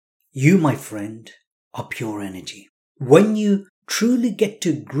You, my friend, are pure energy. When you truly get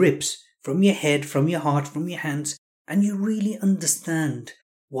to grips from your head, from your heart, from your hands, and you really understand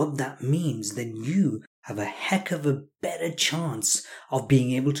what that means, then you have a heck of a better chance of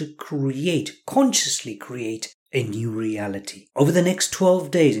being able to consciously create a new reality. Over the next 12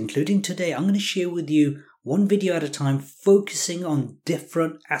 days, including today, I'm going to share with you one video at a time, focusing on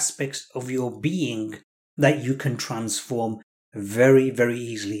different aspects of your being that you can transform very, very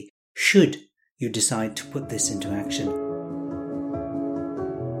easily, should you decide to put this into action.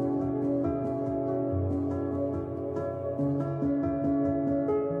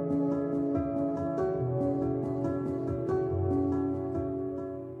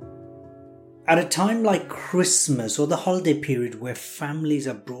 At a time like Christmas or the holiday period where families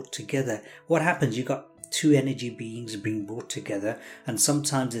are brought together, what happens? You've got two energy beings being brought together, and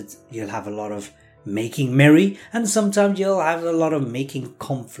sometimes you'll have a lot of making merry, and sometimes you'll have a lot of making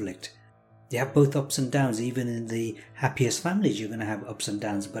conflict. You have both ups and downs. Even in the happiest families, you're going to have ups and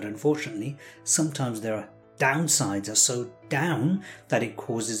downs, but unfortunately, sometimes their downsides are so down that it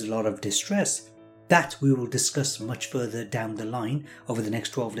causes a lot of distress. That we will discuss much further down the line over the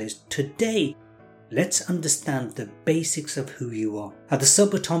next 12 days. Today, let's understand the basics of who you are. At the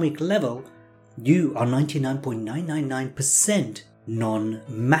subatomic level, you are 99.999%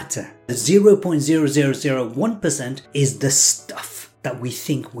 non-matter. The 0.0001% is the stuff that we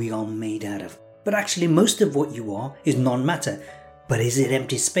think we are made out of. But actually, most of what you are is non-matter. But is it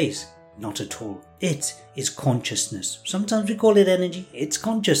empty space? Not at all. It is consciousness. Sometimes we call it energy. It's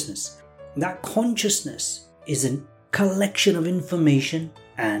consciousness. That consciousness is a collection of information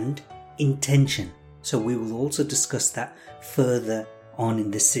and intention. So we will also discuss that further on in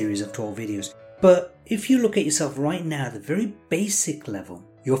this series of 12 videos. But if you look at yourself right now at the very basic level,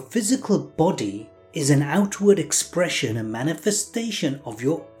 your physical body is an outward expression, a manifestation of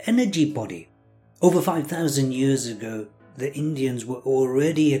your energy body. Over 5,000 years ago, the Indians were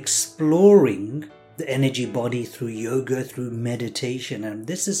already exploring the energy body through yoga, through meditation, and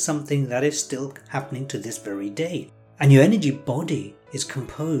this is something that is still happening to this very day. And your energy body is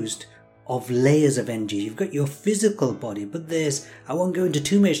composed of layers of energy. You've got your physical body, but I won't go into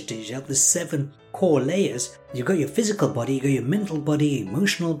too much detail, there's 7 core layers. You've got your physical body, you've got your mental body,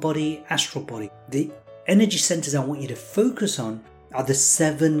 emotional body, astral body. The energy centers I want you to focus on are the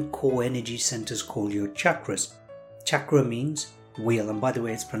 7 core energy centers called your chakras. Chakra means wheel, and by the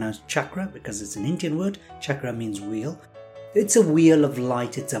way, it's pronounced chakra because it's an Indian word. Chakra means wheel. It's a wheel of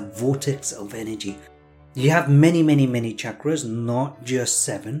light, it's a vortex of energy. You have many, many, many chakras, not just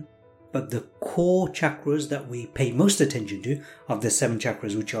 7. But the core chakras that we pay most attention to are the 7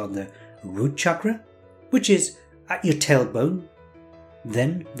 chakras, which are the root chakra, which is at your tailbone,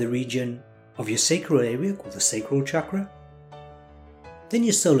 then the region of your sacral area called the sacral chakra, then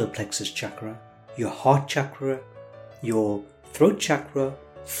your solar plexus chakra, your heart chakra, your throat chakra,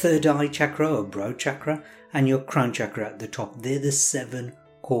 third eye chakra or brow chakra, and your crown chakra at the top. They're the 7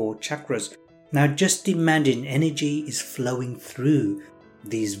 core chakras. Now just imagine energy is flowing through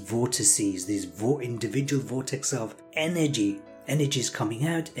these vortices, these individual vortex of energy. Energy is coming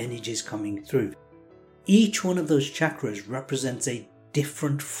out, energy is coming through. Each one of those chakras represents a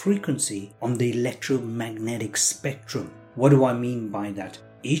different frequency on the electromagnetic spectrum. What do I mean by that?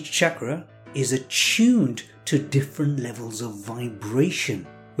 Each chakra is attuned to different levels of vibration,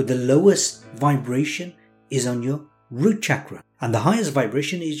 with the lowest vibration is on your root chakra and the highest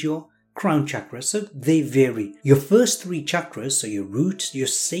vibration is your crown chakra, so they vary. Your first 3 chakras, so your root, your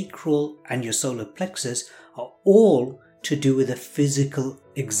sacral and your solar plexus, are all to do with a physical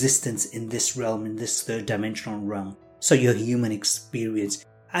existence in this realm, in this 3rd dimensional realm. So your human experience.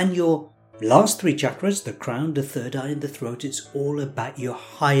 And your last 3 chakras, the crown, the third eye and the throat, it's all about your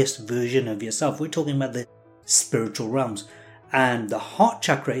highest version of yourself. We're talking about the spiritual realms. And the heart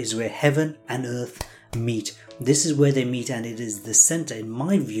chakra is where heaven and earth meet. This is where they meet, and it is the center. In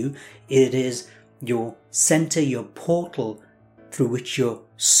my view, it is your center, your portal through which your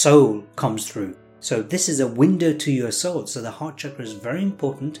soul comes through. So this is a window to your soul. So the heart chakra is very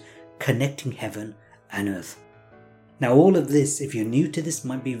important, connecting heaven and earth. Now all of this, if you're new to this,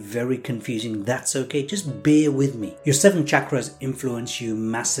 might be very confusing. That's okay, just bear with me. Your 7 chakras influence you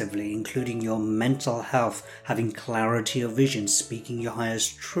massively, including your mental health, having clarity of vision, speaking your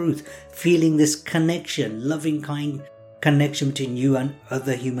highest truth, feeling this connection, loving kind connection between you and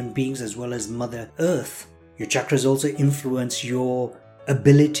other human beings as well as Mother Earth. Your chakras also influence your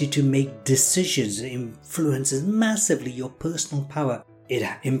ability to make decisions. It influences massively your personal power. It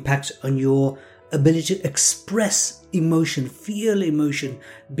impacts on your ability to express emotion, feel emotion,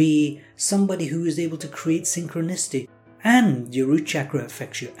 be somebody who is able to create synchronicity. And your root chakra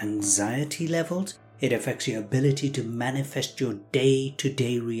affects your anxiety levels. It affects your ability to manifest your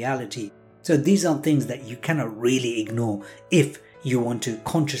day-to-day reality. So these are things that you cannot really ignore if you want to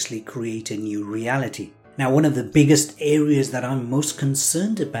consciously create a new reality. Now, one of the biggest areas that I'm most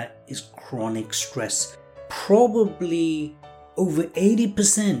concerned about is chronic stress. Probably over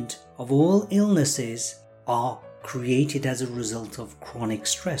 80% of all illnesses are created as a result of chronic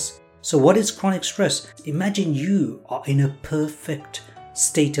stress. So what is chronic stress? Imagine you are in a perfect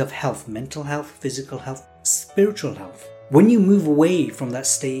state of health, mental health, physical health, spiritual health. When you move away from that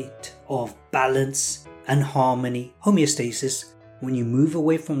state of balance and harmony, homeostasis, when you move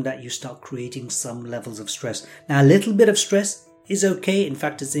away from that, you start creating some levels of stress. Now, a little bit of stress is okay. In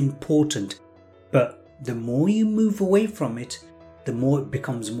fact, it's important. But the more you move away from it, the more it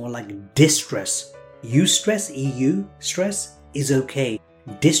becomes more like distress. Eustress, EU stress is okay.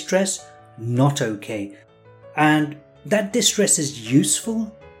 Distress, not okay. And that distress is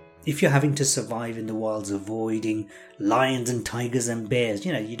useful if you're having to survive in the wilds, avoiding lions and tigers and bears.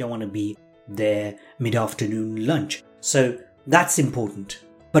 You don't want to be there mid-afternoon lunch. So that's important.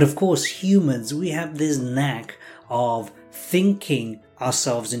 But of course, humans, we have this knack of thinking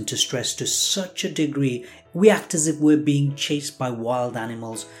ourselves into stress to such a degree. We act as if we're being chased by wild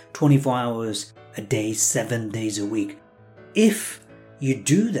animals 24 hours a day, 7 days a week. If you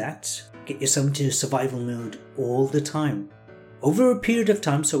do that, get yourself into survival mode all the time. Over a period of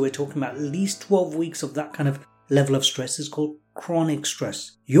time, so we're talking about at least 12 weeks of that kind of level of stress, is called chronic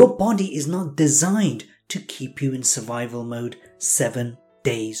stress. Your body is not designed to keep you in survival mode 7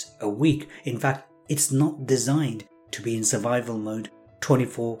 days a week. In fact, it's not designed to be in survival mode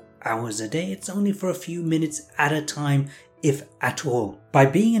 24 hours a day. It's only for a few minutes at a time, if at all. By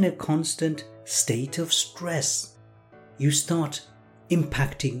being in a constant state of stress, you start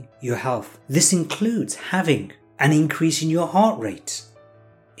impacting your health. This includes having an increase in your heart rate,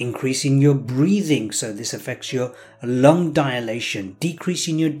 increasing your breathing, so this affects your lung dilation,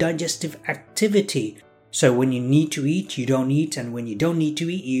 decreasing your digestive activity, so when you need to eat, you don't eat, and when you don't need to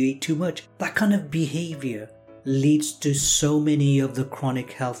eat, you eat too much. That kind of behavior leads to so many of the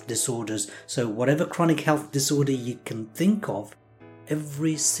chronic health disorders. So whatever chronic health disorder you can think of,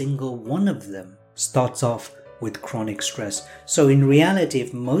 every single one of them starts off with chronic stress. So in reality,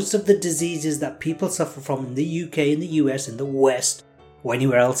 if most of the diseases that people suffer from in the UK, in the US, in the West, or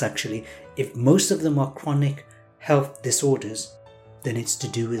anywhere else actually, if most of them are chronic health disorders, then it's to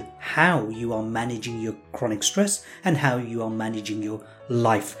do with how you are managing your chronic stress and how you are managing your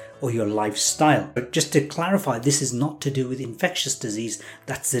life or your lifestyle. But just to clarify, this is not to do with infectious disease.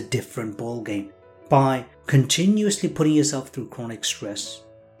 That's a different ballgame. By continuously putting yourself through chronic stress,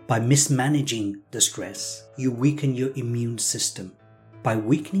 by mismanaging the stress, you weaken your immune system. By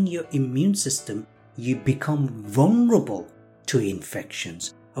weakening your immune system, you become vulnerable to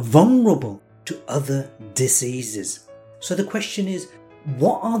infections, vulnerable to other diseases. So the question is,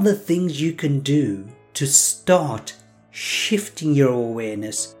 what are the things you can do to start shifting your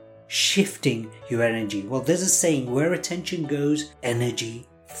awareness, shifting your energy? Well, there's a saying, where attention goes, energy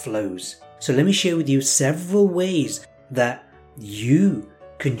flows. So let me share with you several ways that you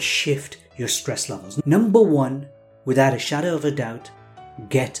can shift your stress levels. Number one, without a shadow of a doubt,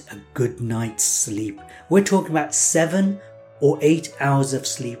 get a good night's sleep. We're talking about 7 or 8 hours of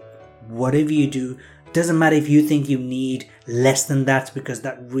sleep. Whatever you do, doesn't matter if you think you need less than that, because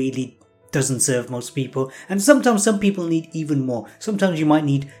that really doesn't serve most people. And sometimes some people need even more. Sometimes you might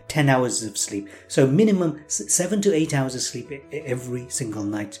need 10 hours of sleep. So minimum 7 to 8 hours of sleep every single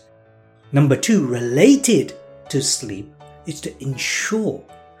night. Number two, related to sleep, is to ensure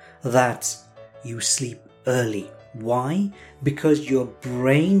that you sleep early. Why? Because your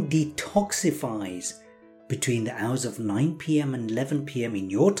brain detoxifies between the hours of 9 p.m. and 11 p.m. in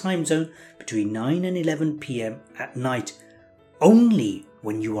your time zone, between 9 and 11 p.m. at night, only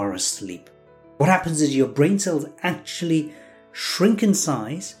when you are asleep. What happens is your brain cells actually shrink in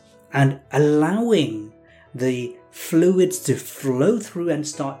size and allowing the fluids to flow through and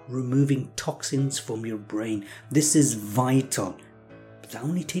start removing toxins from your brain. This is vital. That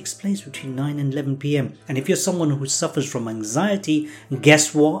only takes place between 9 and 11 p.m. And if you're someone who suffers from anxiety,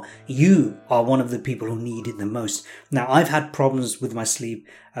 guess what? You are one of the people who need it the most. Now, I've had problems with my sleep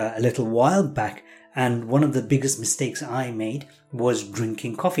a little while back, and one of the biggest mistakes I made was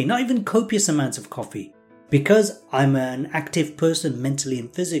drinking coffee. Not even copious amounts of coffee. Because I'm an active person mentally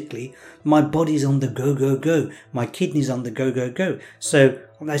and physically, my body's on the go, go, go. My kidneys on the go, go, go. So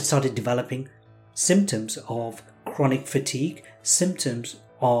I started developing symptoms of chronic fatigue, symptoms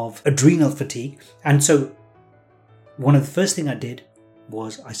of adrenal fatigue. And so one of the first things I did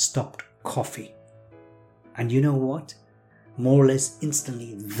was I stopped coffee. And you know what? more or less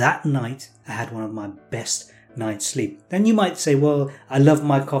instantly that night, I had one of my best night's sleep. Then you might say, well, I love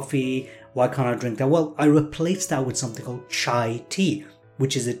my coffee. Why can't I drink that? Well, I replaced that with something called chai tea,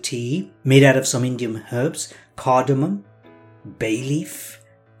 which is a tea made out of some Indian herbs, cardamom, bay leaf,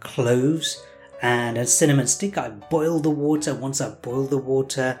 cloves, and a cinnamon stick. I boil the water. Once I boil the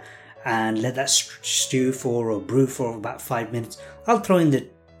water and let that stew for or brew for about 5 minutes, I'll throw in the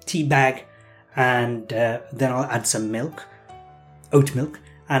tea bag and then I'll add some milk, oat milk,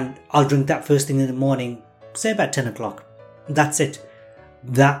 and I'll drink that first thing in the morning, say about 10 o'clock. That's it.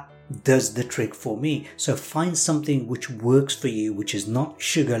 That does the trick for me. So find something which works for you, which is not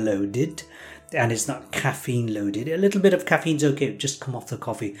sugar loaded and it's not caffeine loaded. A little bit of caffeine's okay, just come off the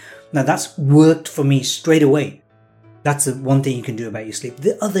coffee. Now that's worked for me straight away. That's the one thing you can do about your sleep.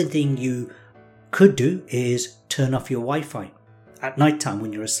 The other thing you could do is turn off your Wi-Fi at night time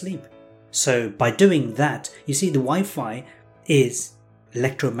when you're asleep. So by doing that, you see the Wi-Fi is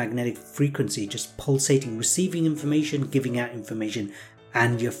electromagnetic frequency, just pulsating, receiving information, giving out information,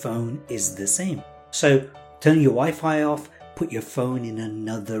 and your phone is the same. So turn your Wi-Fi off, put your phone in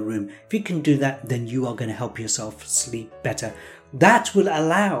another room. If you can do that, then you are going to help yourself sleep better. That will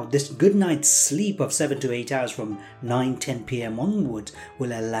allow this good night's sleep of 7 to 8 hours from 9-10 p.m. onwards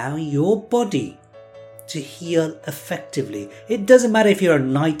will allow your body to heal effectively. It doesn't matter if you're a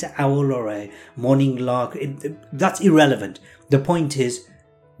night owl or a morning lark, that's irrelevant. The point is,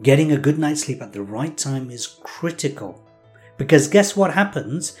 getting a good night's sleep at the right time is critical. Because guess what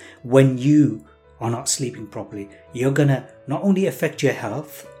happens when you are not sleeping properly? You're going to not only affect your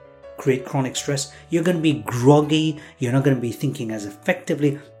health, create chronic stress, you're going to be groggy, you're not going to be thinking as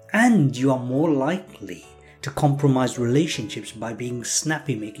effectively, and you are more likely to compromise relationships by being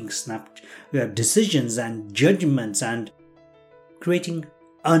snappy, making snap decisions and judgments and creating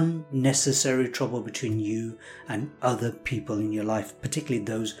unnecessary trouble between you and other people in your life, particularly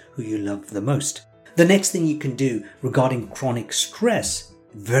those who you love the most. The next thing you can do regarding chronic stress,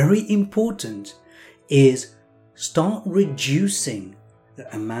 very important, is start reducing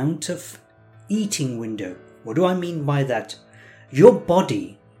the amount of eating window. What do I mean by that? Your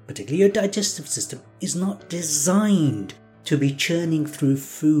body, particularly your digestive system, is not designed to be churning through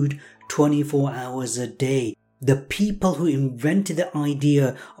food 24 hours a day. The people who invented the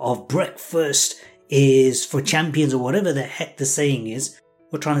idea of breakfast is for champions or whatever the heck the saying is,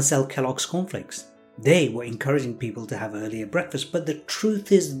 were trying to sell Kellogg's cornflakes. They were encouraging people to have earlier breakfast, but the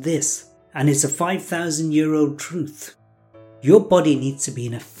truth is this, and it's a 5,000-year-old truth. Your body needs to be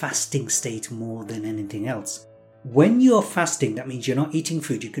in a fasting state more than anything else. When you're fasting, that means you're not eating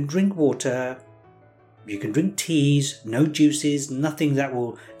food. You can drink water, you can drink teas, no juices, nothing that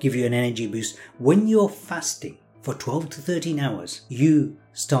will give you an energy boost. When you're fasting for 12 to 13 hours, you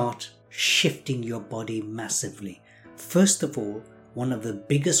start shifting your body massively. First of all, one of the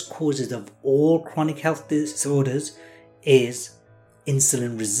biggest causes of all chronic health disorders is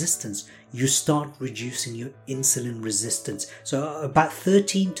insulin resistance. You start reducing your insulin resistance. So about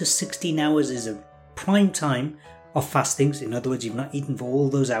 13 to 16 hours is a prime time of fastings. In other words, you've not eaten for all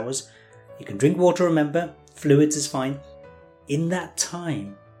those hours. You can drink water, remember, fluids is fine. In that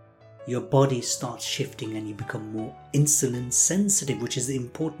time, your body starts shifting and you become more insulin sensitive, which is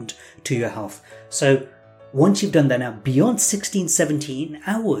important to your health. So once you've done that, now beyond 16, 17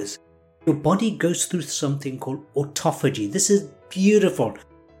 hours, your body goes through something called autophagy. This is beautiful.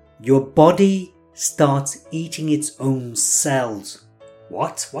 Your body starts eating its own cells.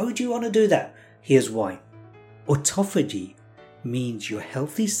 What? Why would you want to do that? Here's why. Autophagy means your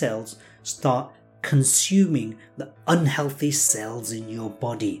healthy cells start consuming the unhealthy cells in your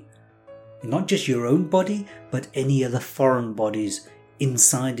body. Not just your own body, but any other foreign bodies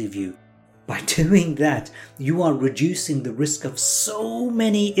inside of you. By doing that, you are reducing the risk of so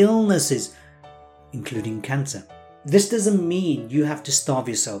many illnesses, including cancer. This doesn't mean you have to starve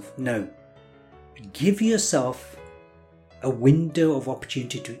yourself. No. Give yourself a window of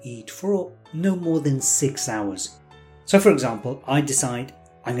opportunity to eat for no more than 6 hours. So for example, I decide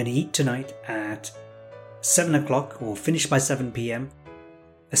I'm going to eat tonight at 7 o'clock or finish by 7 p.m.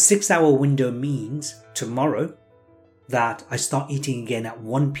 A 6-hour window means tomorrow that I start eating again at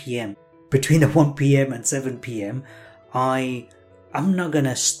 1 p.m. Between the 1 p.m. and 7 p.m. I'm not going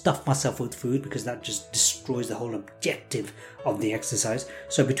to stuff myself with food because that just destroys the whole objective of the exercise.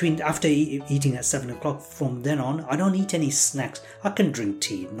 So after eating at 7 o'clock, from then on, I don't eat any snacks. I can drink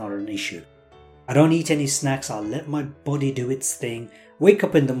tea, not an issue. I don't eat any snacks. I'll let my body do its thing. Wake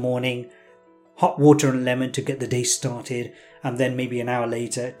up in the morning, hot water and lemon to get the day started, and then maybe an hour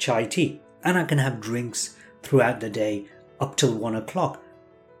later, chai tea. And I can have drinks throughout the day up till 1 o'clock.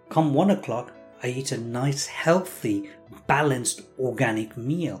 Come 1 o'clock, I eat a nice, healthy, balanced, organic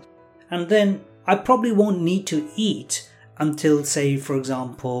meal. And then I probably won't need to eat until, say, for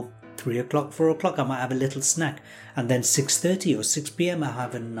example, 3 o'clock, 4 o'clock, I might have a little snack. And then 6:30 or 6 p.m, I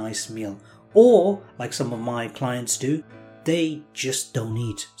have a nice meal. Or, like some of my clients do, they just don't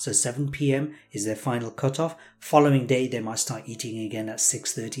eat. So 7 p.m. is their final cutoff. Following day, they might start eating again at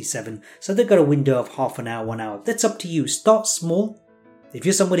 6:30, 7. So they've got a window of half an hour, 1 hour. That's up to you. Start small. If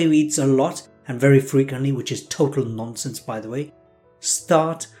you're somebody who eats a lot and very frequently, which is total nonsense, by the way,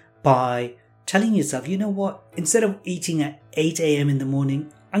 start by telling yourself, you know what? Instead of eating at 8 a.m. in the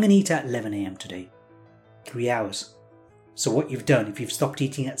morning, I'm going to eat at 11 a.m. today. 3 hours. So what you've done, if you've stopped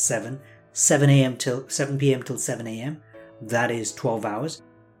eating at 7 p.m. till 7 a.m., that is 12 hours.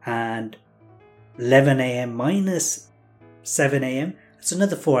 And 11 a.m. minus 7 a.m., that's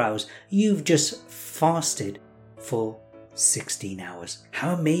another 4 hours. You've just fasted for 16 hours.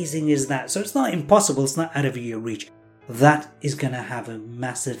 How amazing is that? So it's not impossible, it's not out of your reach. That is going to have a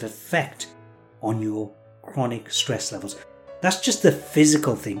massive effect on your chronic stress levels. That's just the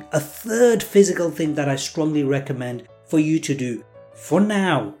physical thing. A third physical thing that I strongly recommend for you to do for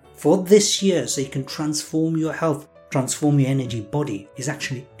now, for this year, so you can transform your health, transform your energy body, is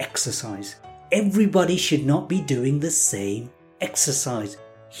actually exercise. Everybody should not be doing the same exercise.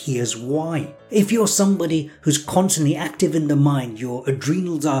 Here's why. If you're somebody who's constantly active in the mind, your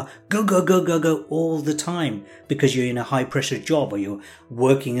adrenals are go, go, go, go, go all the time because you're in a high pressure job or you're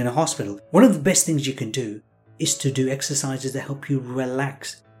working in a hospital, one of the best things you can do is to do exercises that help you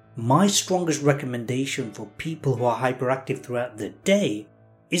relax. My strongest recommendation for people who are hyperactive throughout the day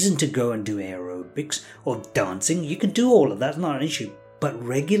isn't to go and do aerobics or dancing. You can do all of that, it's not an issue. But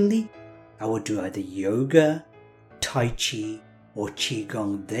regularly, I would do either yoga, Tai Chi, or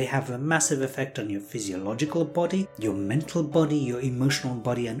Qigong. They have a massive effect on your physiological body, your mental body, your emotional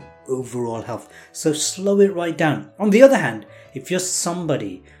body, and overall health. So slow it right down. On the other hand, if you're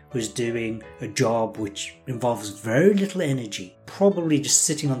somebody who's doing a job which involves very little energy, probably just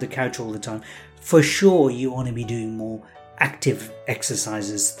sitting on the couch all the time, for sure you want to be doing more active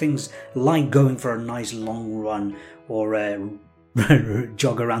exercises, things like going for a nice long run or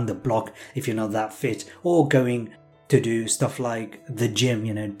jog around the block if you're not that fit, or going to do stuff like the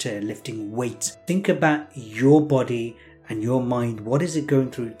gym, to lifting weights. Think about your body and your mind. What is it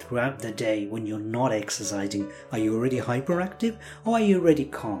going through throughout the day when you're not exercising? Are you already hyperactive or are you already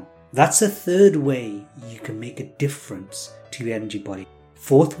calm? That's a third way you can make a difference to your energy body.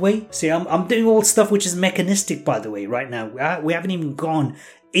 Fourth way, see, I'm doing all stuff which is mechanistic, by the way, right now. We haven't even gone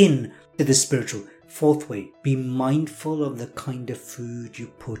in to the spiritual. Fourth way, be mindful of the kind of food you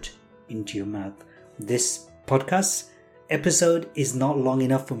put into your mouth. This podcast episode is not long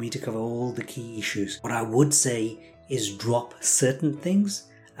enough for me to cover all the key issues. What I would say is drop certain things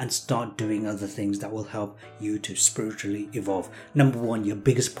and start doing other things that will help you to spiritually evolve. Number one, your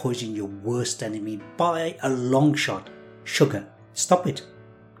biggest poison, your worst enemy by a long shot, sugar. Stop it.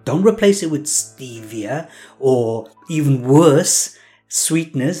 Don't replace it with stevia or even worse,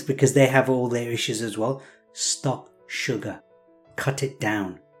 sweeteners, because they have all their issues as well. Stop sugar. Cut it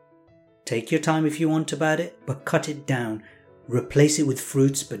down. Take your time if you want about it, but cut it down. Replace it with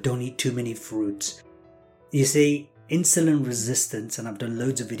fruits, but don't eat too many fruits. You see, insulin resistance, and I've done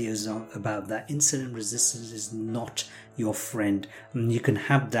loads of videos about that, insulin resistance is not your friend. And you can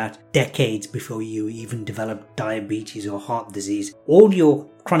have that decades before you even develop diabetes or heart disease. All your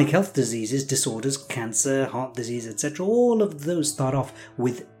chronic health diseases, disorders, cancer, heart disease, etc., all of those start off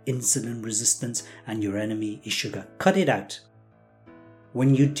with insulin resistance, and your enemy is sugar. Cut it out.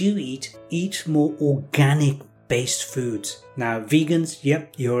 When you do eat more organic based foods. Now, vegans,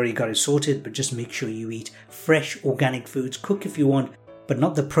 yep, you already got it sorted, but just make sure you eat fresh organic foods. Cook if you want, but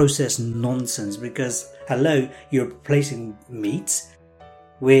not the processed nonsense, because hello, you're replacing meats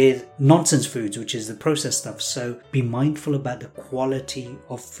with nonsense foods, which is the processed stuff. So be mindful about the quality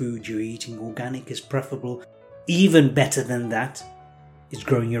of food you're eating. Organic is preferable. Even better than that is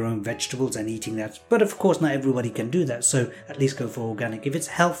growing your own vegetables and eating that. But of course, not everybody can do that. So at least go for organic. If it's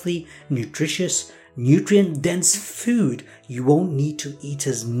healthy, nutritious, nutrient-dense food, you won't need to eat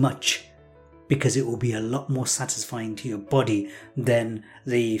as much because it will be a lot more satisfying to your body than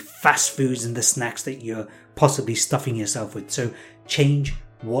the fast foods and the snacks that you're possibly stuffing yourself with. So change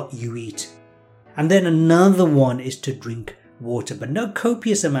what you eat. And then another one is to drink water, but no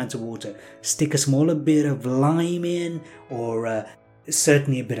copious amounts of water. Stick a smaller bit of lime in, or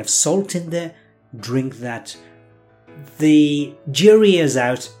certainly a bit of salt in there. Drink that. The jury is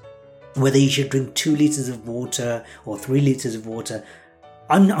out whether you should drink 2 liters of water or 3 liters of water.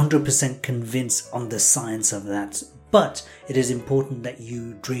 I'm not 100% convinced on the science of that, but it is important that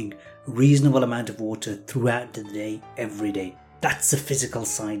you drink reasonable amount of water throughout the day, every day. That's the physical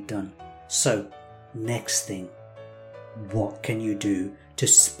side done. So, next thing, what can you do to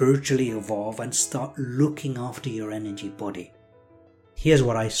spiritually evolve and start looking after your energy body? Here's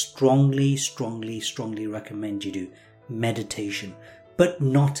what I strongly recommend you do. Meditation. But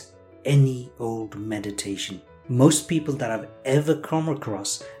not any old meditation. Most people that I've ever come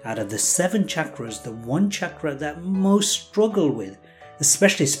across, out of the 7 chakras, the one chakra that most struggle with,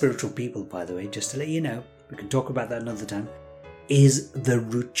 especially spiritual people, by the way, just to let you know, we can talk about that another time, is the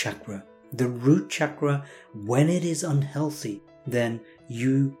root chakra. The root chakra, when it is unhealthy, then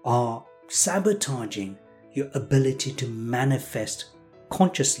you are sabotaging your ability to manifest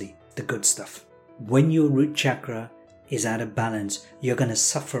consciously the good stuff. When your root chakra is out of balance, you're going to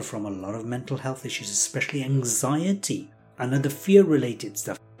suffer from a lot of mental health issues, especially anxiety and other fear-related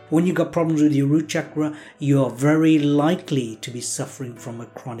stuff. When you've got problems with your root chakra, you are very likely to be suffering from a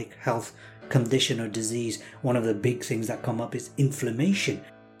chronic health condition or disease. One of the big things that come up is inflammation.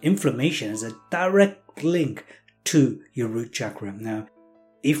 Inflammation is a direct link to your root chakra. Now,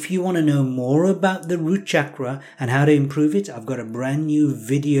 if you want to know more about the root chakra and how to improve it, I've got a brand new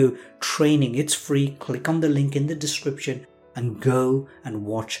video training. It's free. Click on the link in the description and go and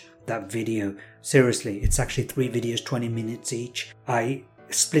watch that video. Seriously, it's actually 3 videos, 20 minutes each. I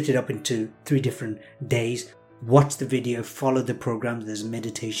split it up into 3 different days. Watch the video, follow the program. There's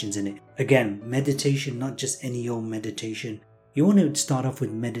meditations in it. Again, meditation, not just any old meditation. You want to start off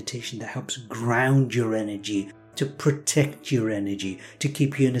with meditation that helps ground your energy, to protect your energy, to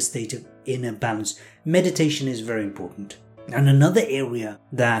keep you in a state of inner balance. Meditation is very important. And another area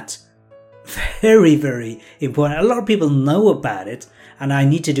that very important, a lot of people know about it, and I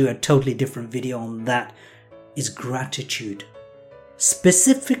need to do a totally different video on that, is gratitude.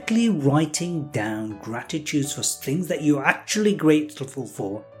 Specifically writing down gratitudes for things that you're actually grateful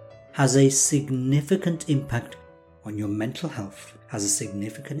for has a significant impact on your mental health, has a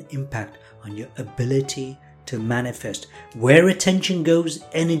significant impact on your ability to manifest. Where attention goes,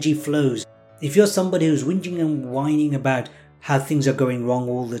 energy flows. If you're somebody who's whinging and whining about how things are going wrong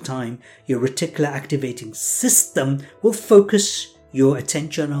all the time, your reticular activating system will focus your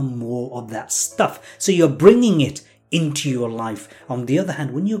attention on more of that stuff. So you're bringing it into your life. On the other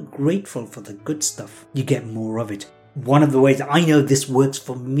hand, when you're grateful for the good stuff, you get more of it. One of the ways I know this works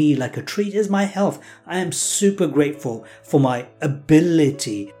for me like a treat is my health. I am super grateful for my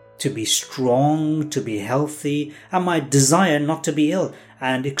ability to be strong, to be healthy, and my desire not to be ill.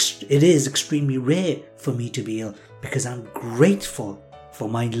 And it is extremely rare for me to be ill because I'm grateful for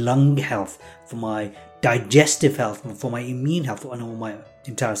my lung health, for my digestive health, for my immune health, and all my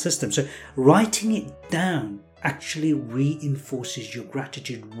entire system. So writing it down actually reinforces your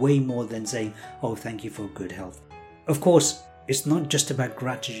gratitude way more than saying, oh, thank you for good health. Of course, it's not just about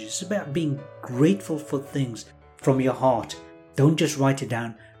gratitude. It's about being grateful for things from your heart. Don't just write it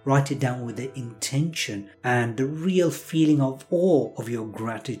down. Write it down with the intention and the real feeling of awe of your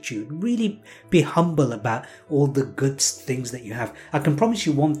gratitude. Really be humble about all the good things that you have. I can promise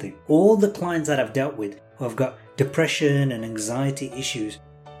you one thing. All the clients that I've dealt with who have got depression and anxiety issues,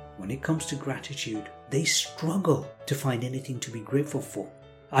 when it comes to gratitude, they struggle to find anything to be grateful for.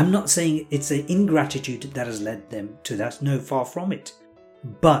 I'm not saying it's an ingratitude that has led them to that. No, far from it.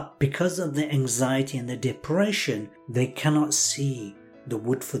 But because of the anxiety and the depression, they cannot see the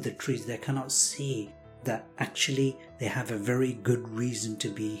wood for the trees. They cannot see that actually they have a very good reason to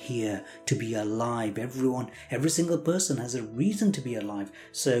be here, to be alive. Every single person has a reason to be alive.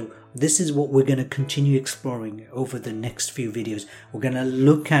 So this is what we're going to continue exploring over the next few videos. We're going to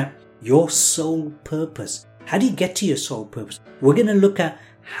look at your soul purpose. How do you get to your soul purpose? We're going to look at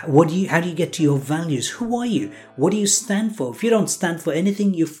how do you get to your values? Who are you? What do you stand for? If you don't stand for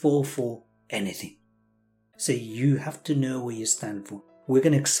anything, you fall for anything. So you have to know where you stand for. We're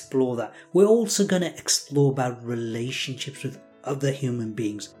going to explore that. We're also going to explore about relationships with other human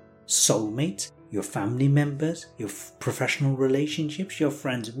beings. Soulmates, your family members, your professional relationships, your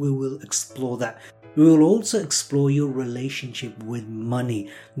friends. We will explore that. We will also explore your relationship with money.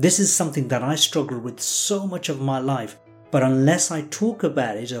 This is something that I struggled with so much of my life. But unless I talk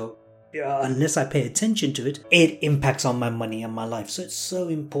about it or unless I pay attention to it, it impacts on my money and my life. So it's so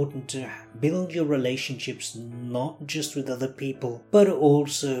important to build your relationships not just with other people, but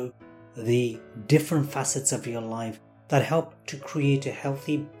also the different facets of your life that help to create a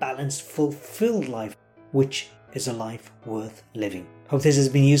healthy, balanced, fulfilled life, which is a life worth living. Hope this has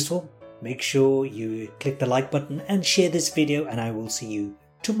been useful. Make sure you click the like button and share this video, and I will see you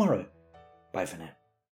tomorrow. Bye for now.